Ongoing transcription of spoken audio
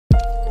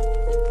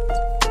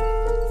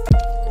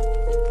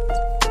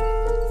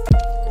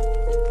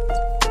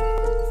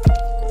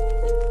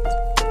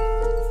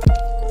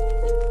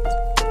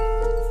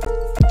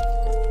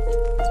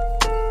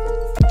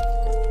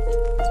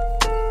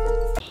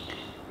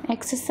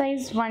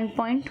Exercise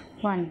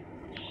 1.1.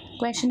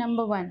 Question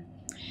number 1.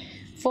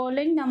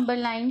 Following number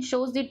line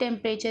shows the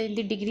temperature in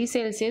the degree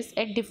Celsius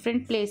at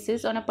different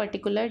places on a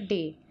particular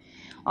day.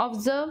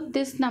 Observe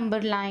this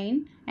number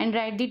line and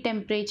write the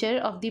temperature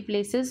of the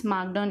places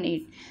marked on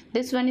it.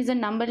 This one is a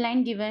number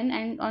line given,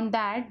 and on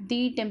that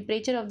the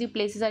temperature of the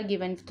places are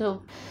given.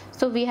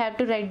 So we have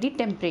to write the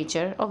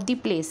temperature of the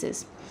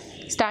places.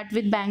 Start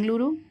with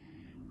Bangalore.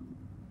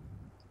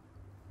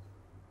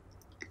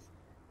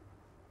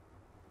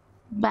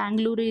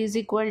 Bangalore is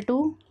equal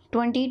to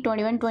 20,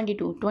 21,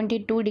 22,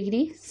 22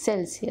 degree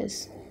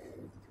Celsius.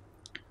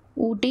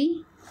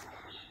 Ooty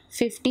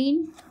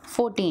 15,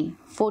 14,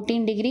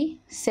 14 degree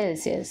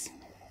Celsius.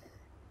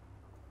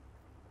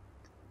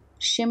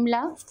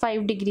 Shimla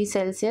 5 degree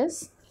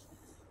Celsius.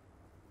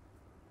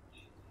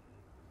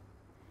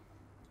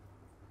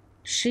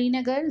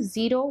 Srinagar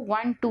 0,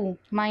 1, 2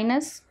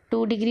 minus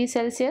 2 degree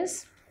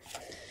Celsius.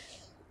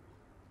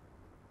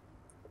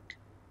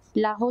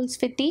 Lahore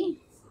Spiti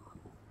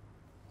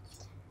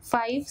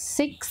 5,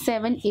 6,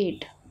 7,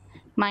 8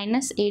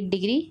 minus 8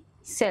 degree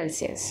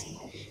Celsius.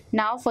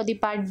 Now for the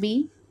part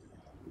B.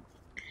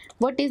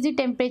 What is the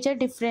temperature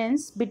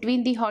difference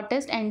between the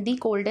hottest and the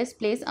coldest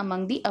place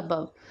among the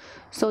above?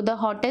 So the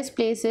hottest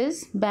place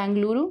is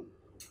Bangalore.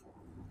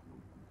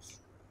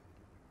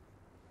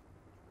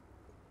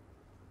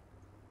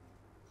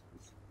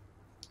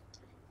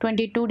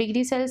 (22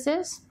 degrees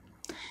Celsius),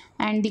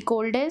 and the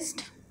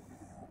coldest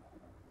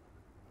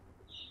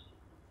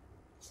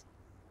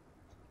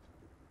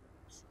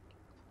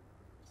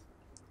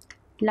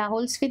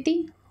Lahore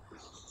Spiti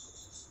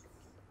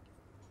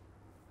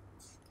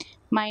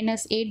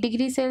minus 8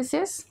 degrees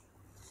Celsius,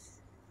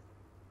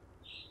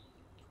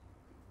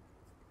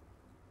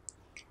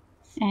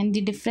 and the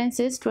difference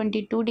is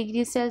 22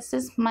 degrees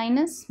Celsius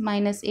minus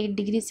 8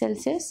 degrees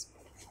Celsius.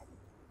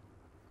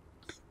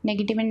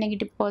 Negative and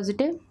negative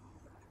positive.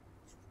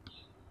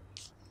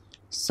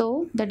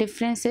 So the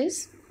difference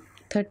is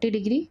 30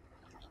 degree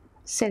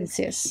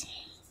Celsius.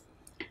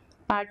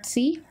 Part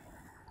C.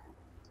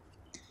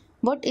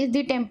 What is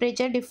the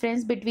temperature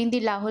difference between the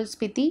Lahore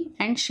Spiti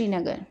and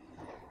Srinagar?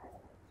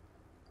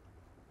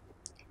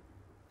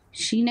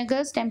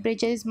 Srinagar's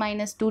temperature is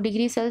minus 2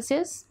 degrees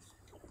Celsius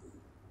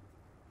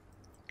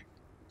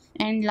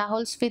and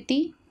Lahore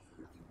Spiti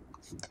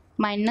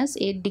minus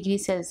 8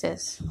 degrees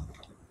Celsius.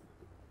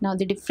 Now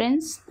the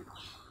difference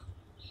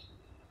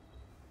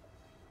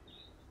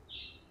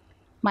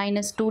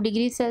minus 2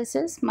 degrees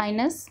Celsius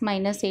minus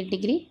 8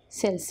 degrees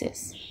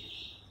Celsius.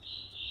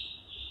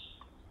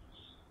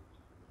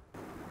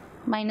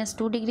 Minus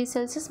 2 degrees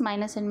Celsius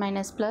minus and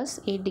minus plus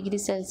 8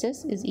 degrees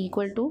Celsius is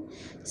equal to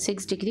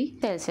 6 degrees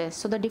Celsius.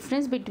 So the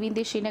difference between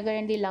the Srinagar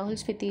and the Lahore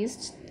Spiti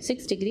is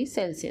 6 degrees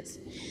Celsius.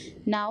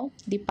 Now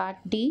the part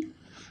D.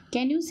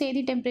 Can you say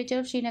the temperature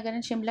of Srinagar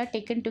and Shimla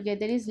taken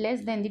together is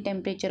less than the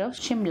temperature of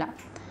Shimla?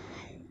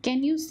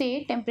 Can you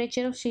say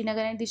temperature of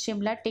Srinagar and the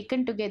Shimla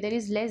taken together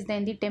is less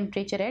than the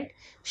temperature at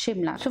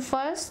Shimla? So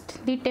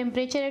first, the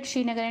temperature at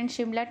Srinagar and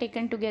Shimla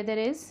taken together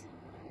is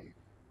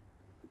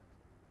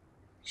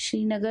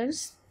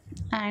Srinagar's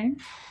and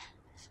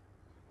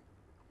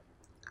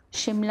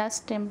Shimla's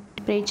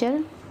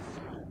temperature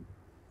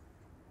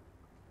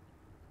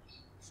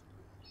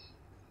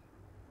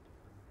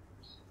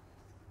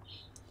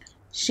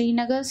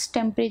Srinagar's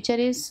temperature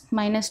is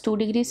minus 2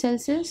 degrees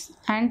Celsius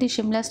and the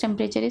Shimla's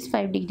temperature is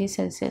 5 degrees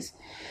Celsius.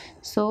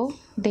 So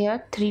they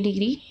are 3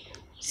 degrees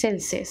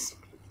Celsius.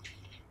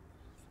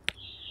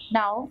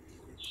 Now,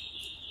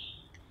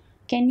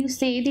 can you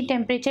say the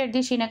temperature at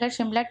the Srinagar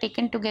Shimla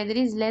taken together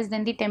is less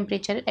than the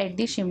temperature at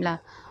the Shimla?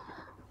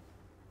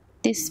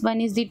 This one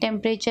is the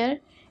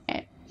temperature.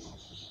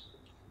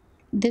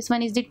 This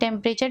one is the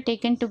temperature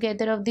taken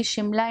together of the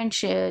Shimla and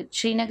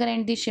Srinagar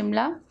and the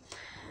Shimla,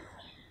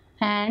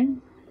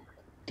 and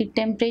the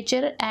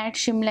temperature at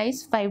Shimla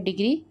is 5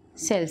 degrees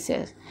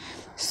Celsius.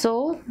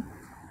 So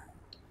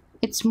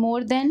it's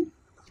more than.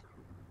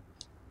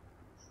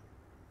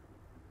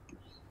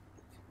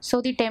 So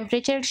the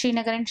temperature at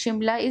Srinagar and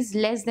Shimla is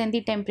less than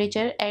the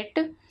temperature at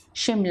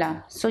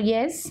Shimla. So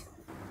yes,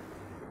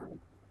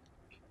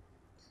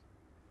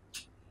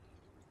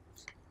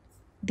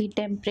 the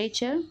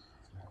temperature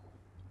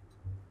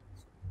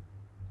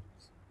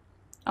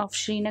of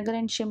Srinagar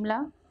and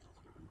Shimla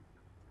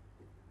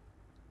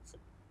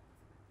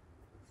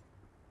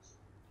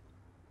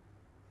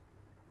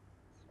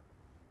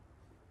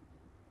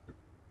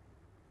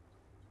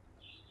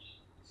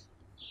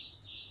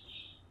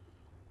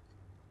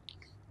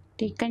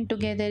taken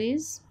together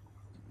is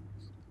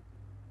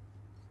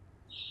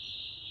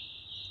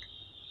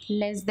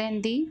less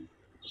than the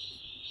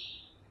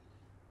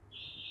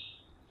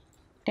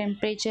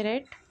temperature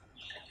at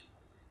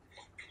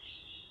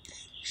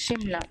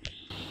Shimla.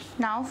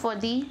 Now for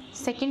the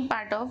second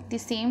part of the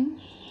same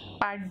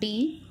part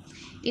D,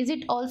 is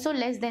it also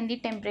less than the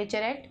temperature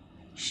at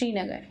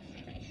Srinagar?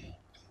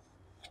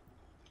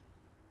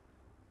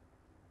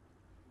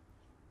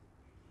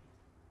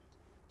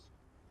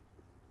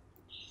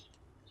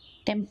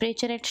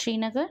 Temperature at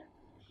Srinagar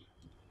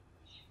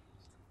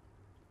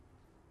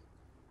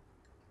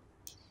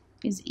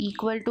is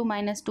equal to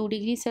minus 2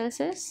 degrees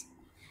Celsius,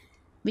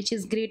 which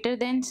is greater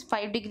than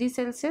 5 degrees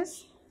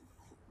Celsius,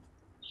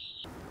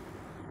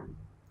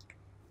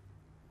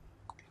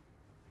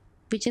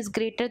 which is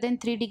greater than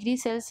 3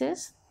 degrees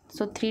Celsius.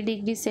 So 3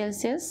 degrees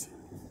Celsius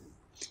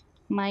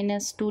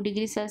minus 2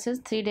 degrees Celsius,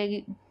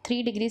 3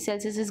 degrees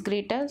Celsius is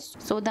greater.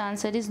 So the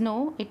answer is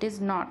no, it is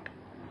not.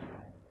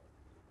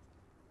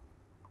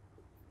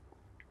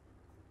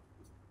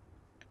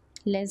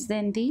 Less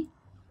than the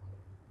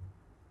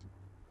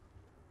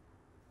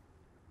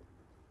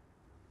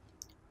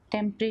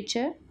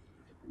temperature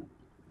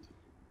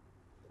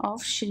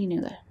of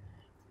Srinagar.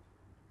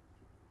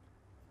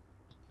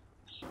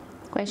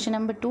 Question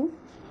number 2.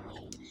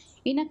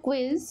 In a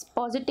quiz,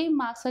 positive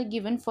marks are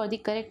given for the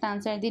correct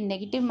answer and the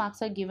negative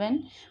marks are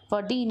given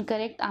for the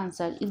incorrect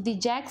answer. If the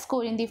JAC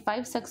score in the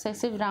 5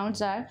 successive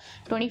rounds are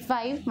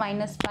 25,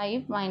 minus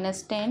 5,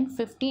 minus 10,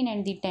 15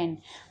 and the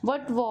 10,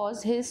 what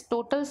was his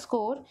total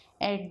score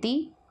at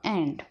the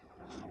end?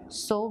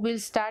 So we'll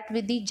start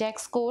with the JAC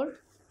score.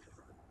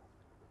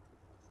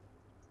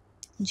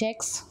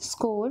 JAC's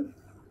score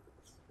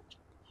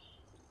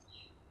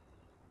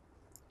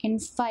in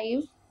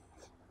 5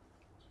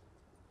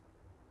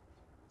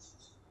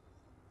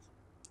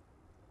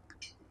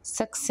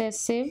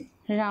 successive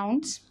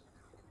rounds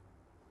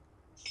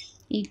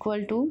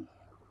equal to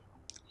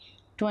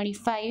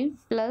 25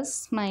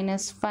 plus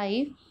minus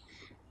 5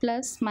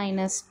 plus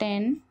minus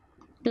 10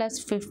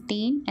 plus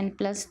 15 and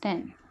plus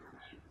 10.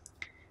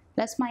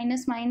 Plus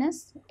minus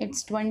minus,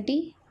 it's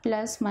 20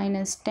 plus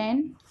minus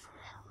 10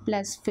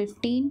 plus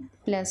 15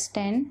 plus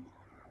 10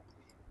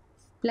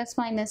 plus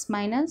minus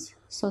minus,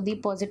 so the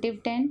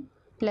positive 10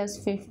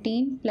 plus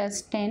 15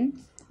 plus 10.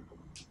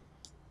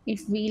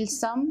 If we'll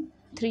sum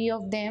 3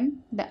 of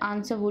them, the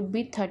answer would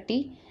be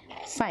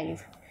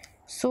 35.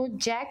 So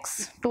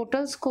JAC's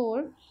total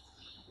score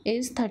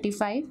is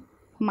 35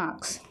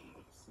 marks.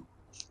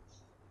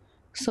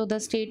 So the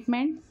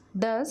statement,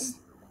 thus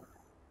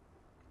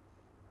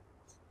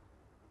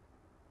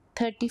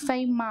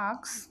 35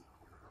 marks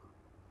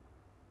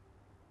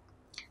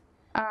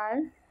are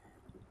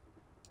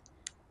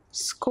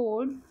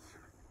scored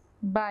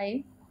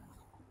by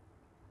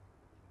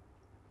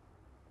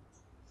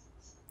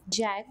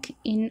JAC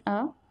in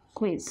a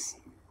quiz.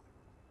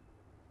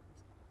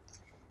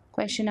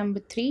 Question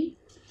number 3.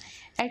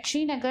 At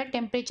Srinagar,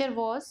 temperature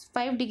was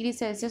 5 degrees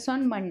Celsius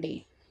on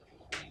Monday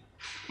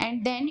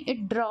and then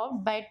it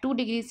dropped by 2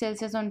 degrees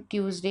Celsius on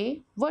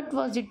Tuesday. What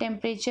was the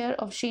temperature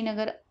of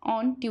Srinagar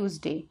on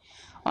Tuesday?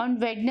 On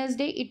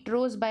Wednesday, it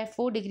rose by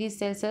 4 degrees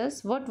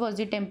Celsius. What was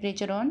the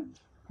temperature on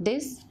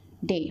this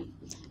day?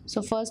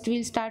 So first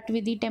we'll start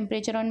with the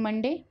temperature on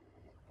Monday.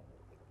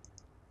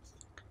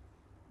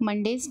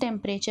 Monday's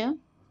temperature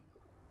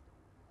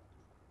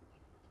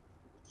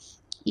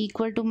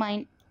equal to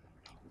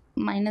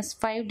minus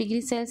 5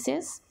 degrees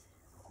Celsius.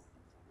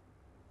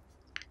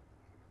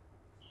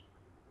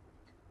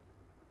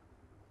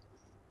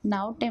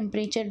 Now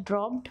temperature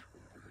dropped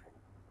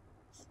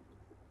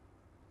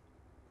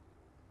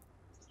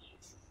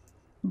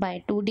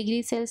by 2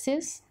 degrees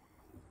Celsius.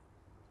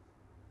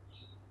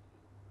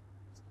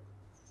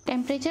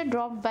 Temperature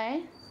dropped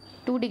by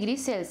 2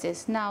 degrees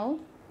Celsius. Now,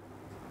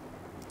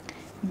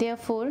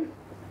 therefore,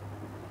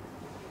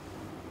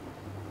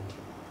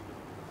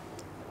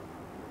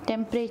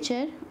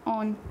 temperature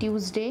on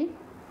Tuesday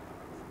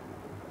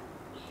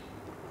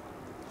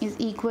is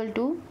equal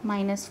to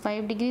minus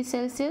 5 degrees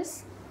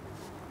Celsius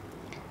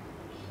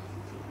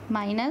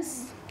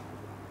minus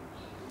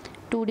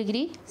 2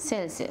 degrees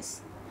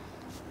Celsius.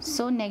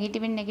 So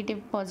negative and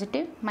negative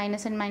positive,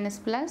 minus and minus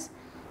plus.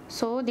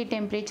 So the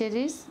temperature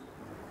is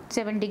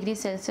 7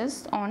 degrees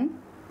Celsius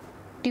on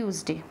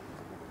Tuesday.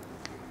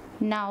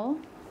 Now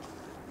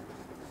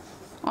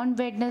on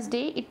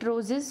Wednesday it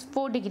roses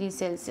 4 degrees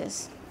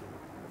Celsius.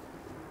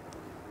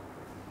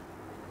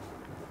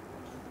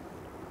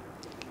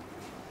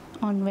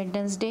 On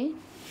Wednesday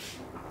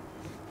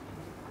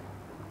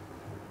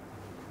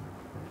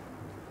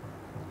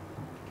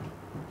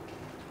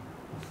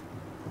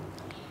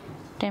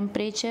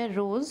temperature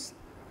rose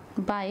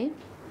by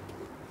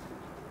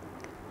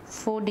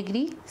 4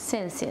 degrees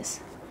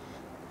Celsius.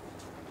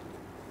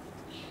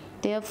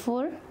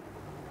 Therefore,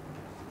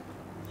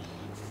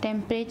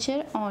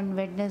 temperature on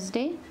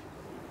Wednesday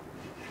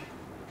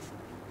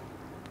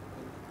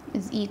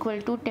is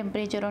equal to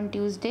temperature on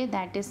Tuesday,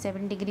 that is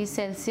 7 degrees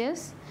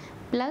Celsius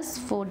plus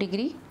 4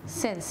 degrees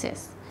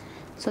Celsius.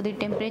 So the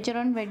temperature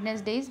on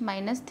Wednesday is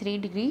minus 3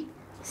 degrees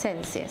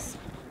Celsius.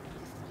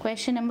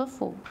 Question number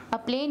 4. A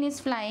plane is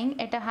flying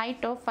at a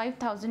height of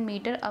 5,000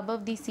 meters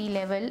above the sea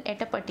level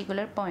at a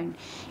particular point.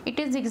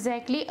 It is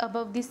exactly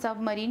above the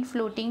submarine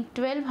floating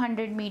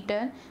 1200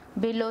 meters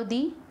below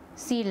the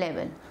sea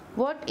level.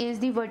 What is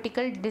the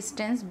vertical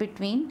distance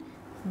between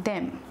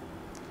them?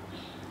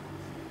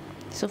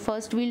 So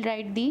first we'll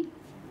write the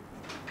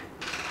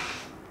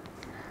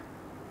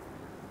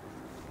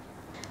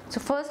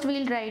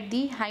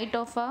height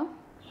of a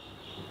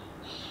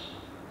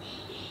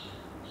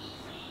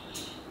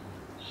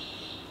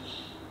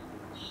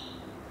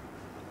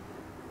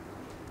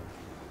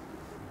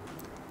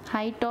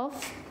height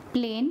of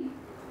plane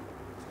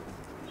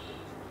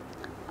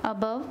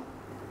above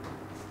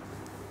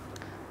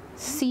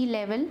sea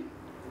level,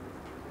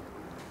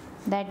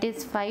 that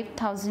is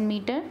 5000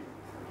 meter.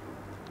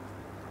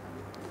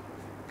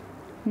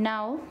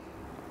 Now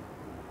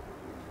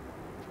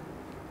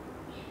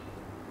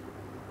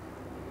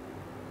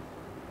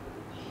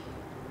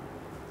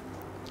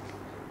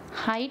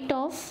height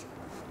of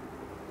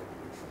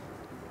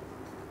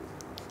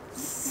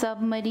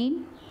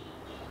submarine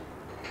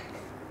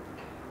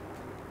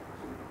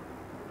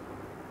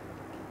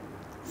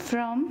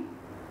from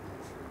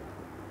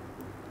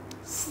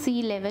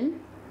sea level,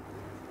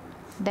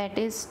 that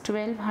is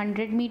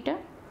 1200 meter.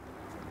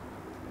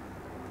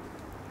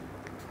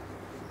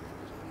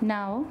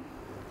 Now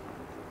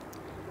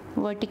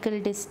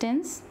vertical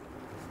distance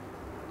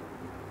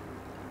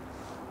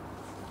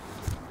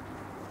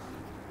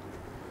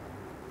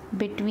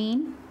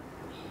between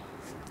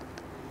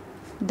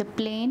the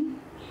plane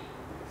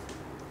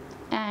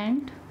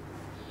and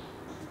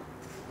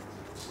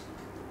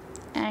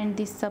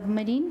the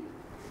submarine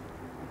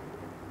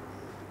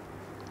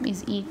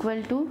is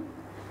equal to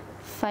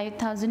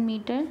 5000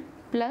 meter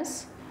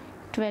plus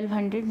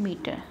 1200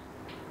 meter,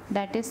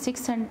 that is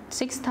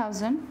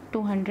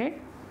 6200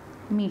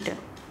 meter.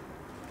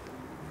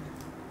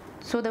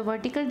 So the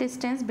vertical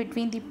distance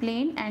between the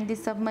plane and the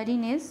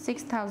submarine is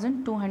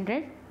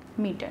 6200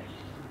 meter.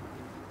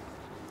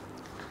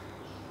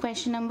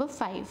 Question number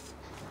 5.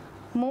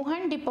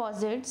 Mohan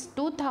deposits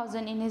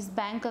 2000 in his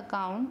bank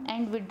account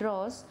and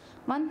withdraws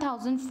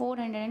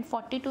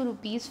 1442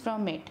 rupees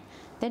from it.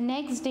 The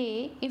next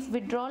day, if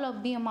withdrawal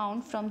of the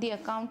amount from the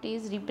account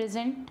is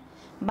represented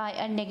by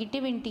a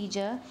negative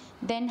integer,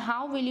 then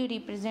how will you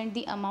represent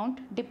the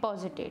amount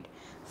deposited?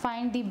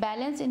 Find the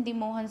balance in the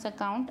Mohan's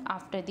account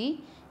after the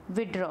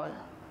withdrawal.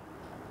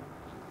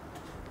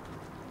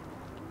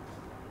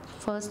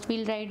 First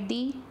we'll write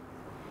the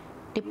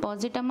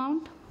deposit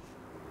amount,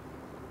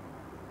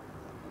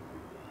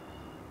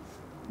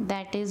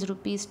 that is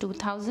rupees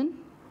 2000.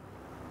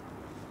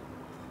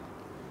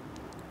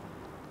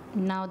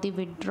 Now the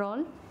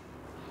withdrawal.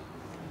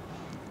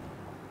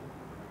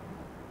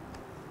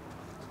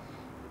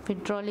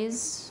 Withdrawal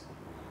is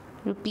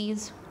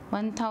rupees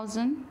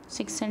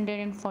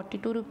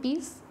 1642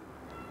 rupees.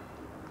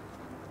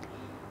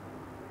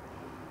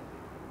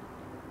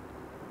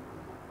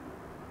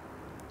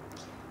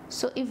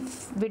 So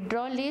if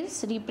withdrawal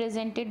is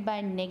represented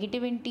by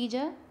negative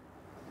integer,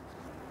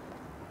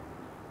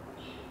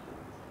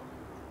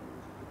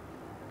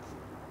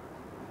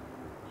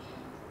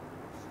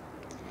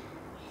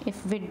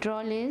 if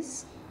withdrawal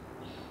is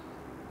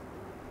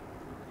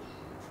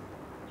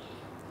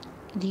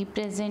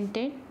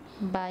represented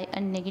by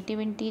a negative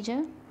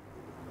integer,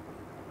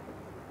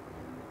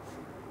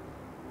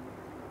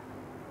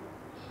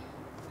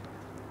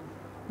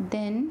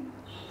 then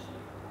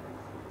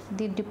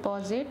the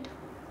deposit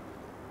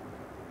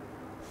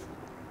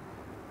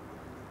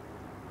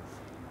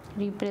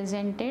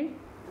represented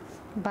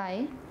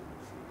by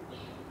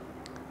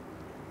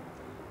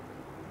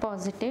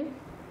positive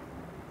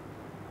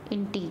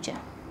integer.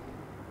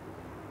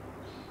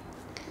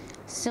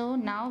 So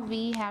now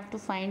we have to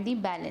find the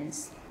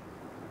balance.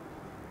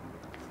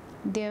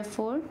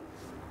 Therefore,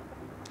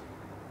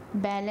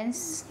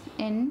 balance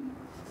in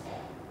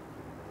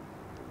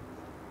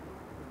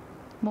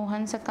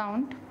Mohan's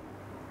account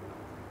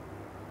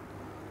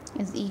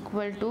is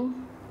equal to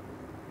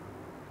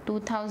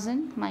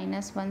 2000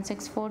 minus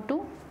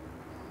 1642.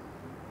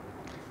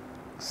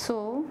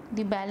 So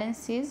the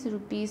balance is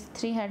rupees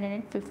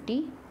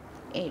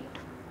 358.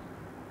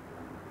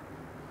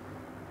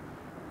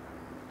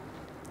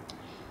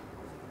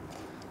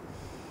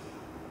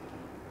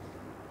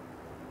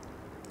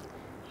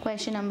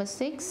 Question number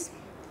 6.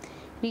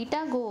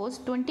 Rita goes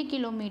 20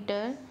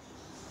 km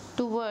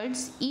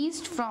towards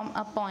east from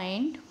a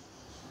point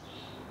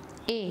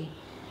A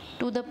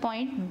to the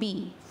point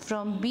B.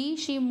 From B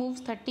she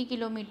moves 30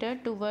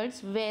 km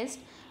towards west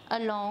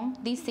along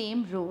the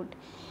same road.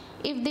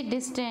 If the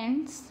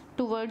distance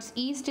towards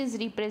east is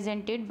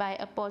represented by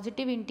a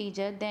positive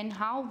integer, then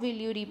how will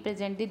you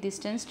represent the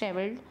distance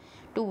traveled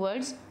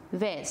towards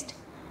west?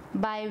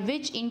 By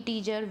which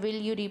integer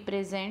will you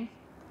represent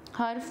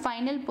her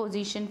final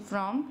position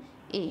from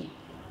A?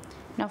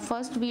 Now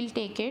first we'll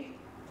take it.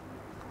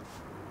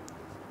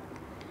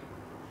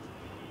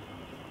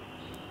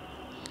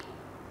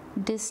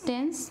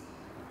 Distance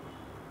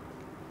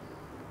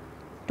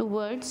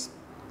towards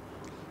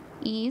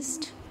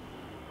east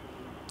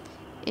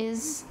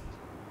is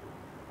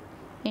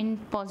in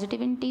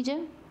positive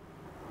integer.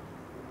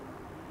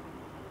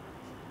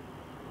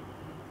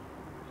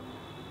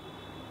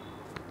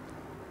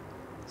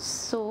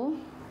 So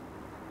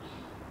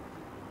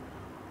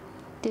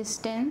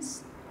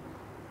distance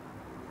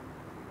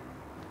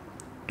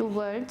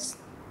towards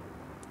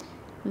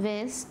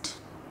west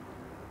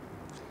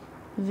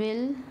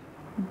will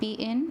be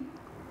in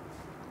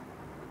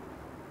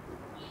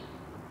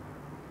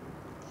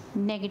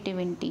negative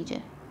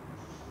integer.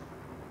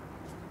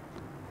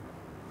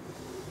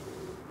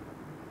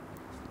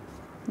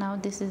 Now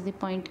this is the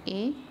point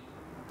A,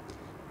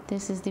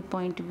 this is the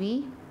point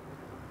B,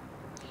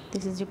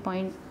 this is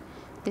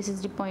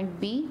the point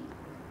B.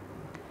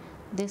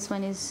 This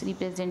one is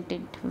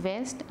represented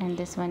west and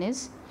this one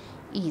is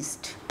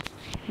east.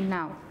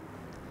 Now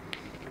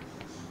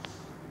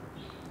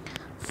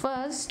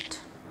first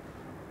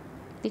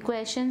the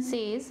question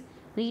says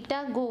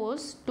Rita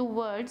goes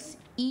towards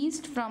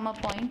east from a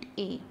point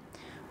A,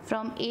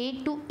 from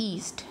A to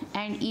east,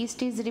 and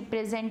east is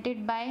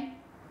represented by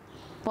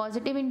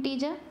positive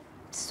integer.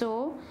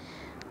 So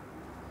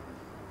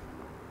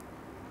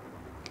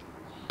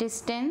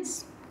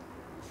distance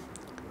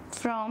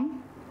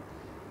from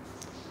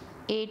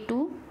A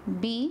to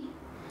B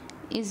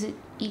is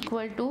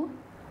equal to,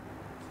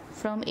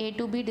 from A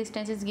to B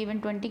distance is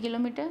given 20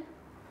 kilometer,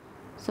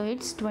 so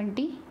it's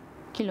 20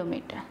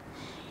 kilometer.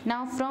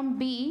 Now from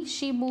B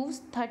she moves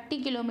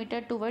 30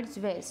 kilometer towards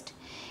west.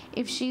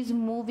 If she is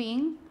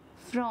moving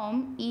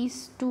from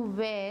east to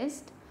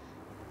west,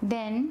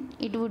 then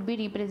it would be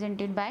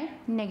represented by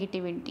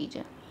negative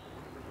integer.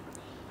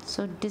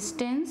 So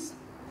distance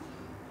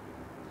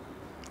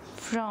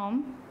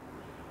from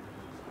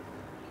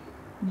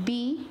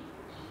B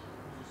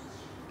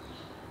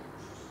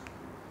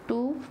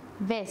to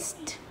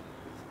west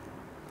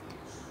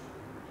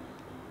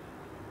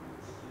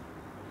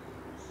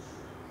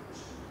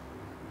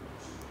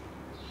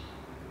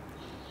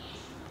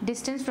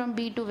distance from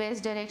B to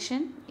west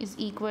direction is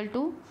equal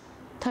to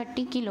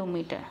 30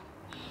 kilometer.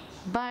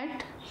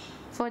 But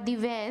for the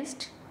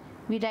west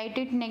we write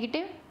it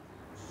negative,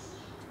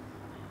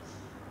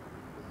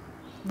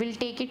 we'll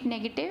take it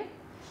negative.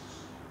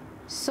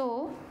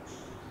 So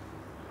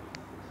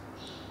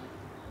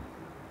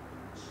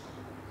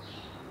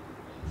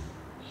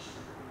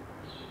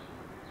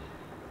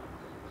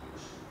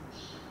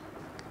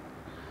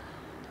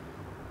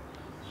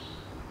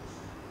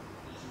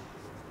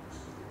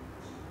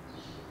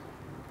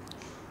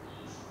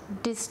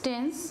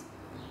distance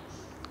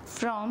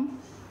from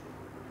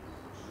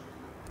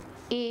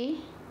A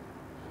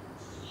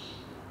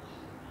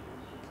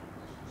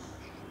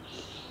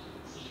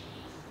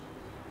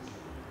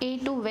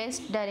to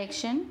west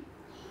direction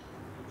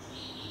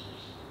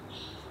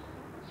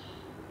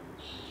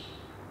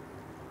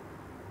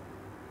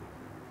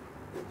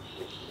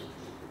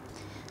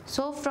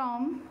so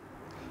from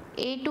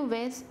A to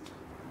west,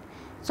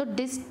 so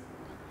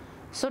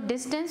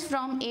distance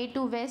from A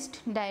to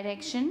west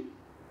direction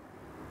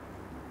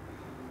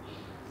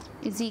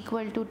is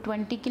equal to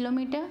 20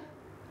 kilometer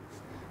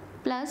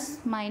plus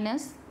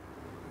minus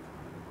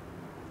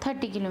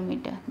 30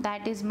 kilometer,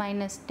 that is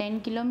minus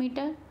 10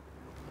 kilometer.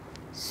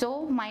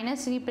 So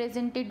minus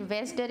represented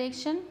west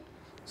direction,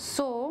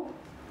 so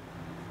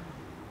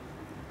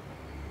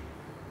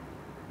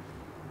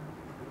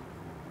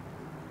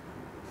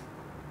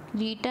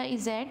Rita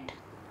is at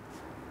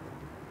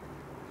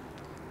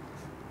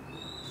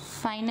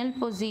final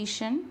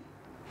position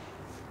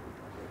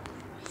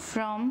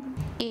from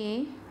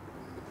A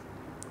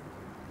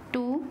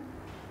to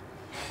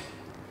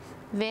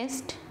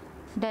west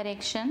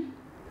direction,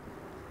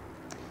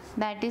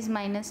 that is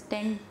minus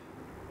 10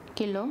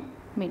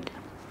 kilometer.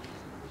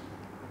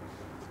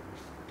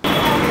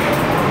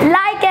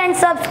 Like and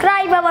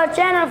subscribe our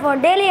channel for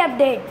daily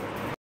update.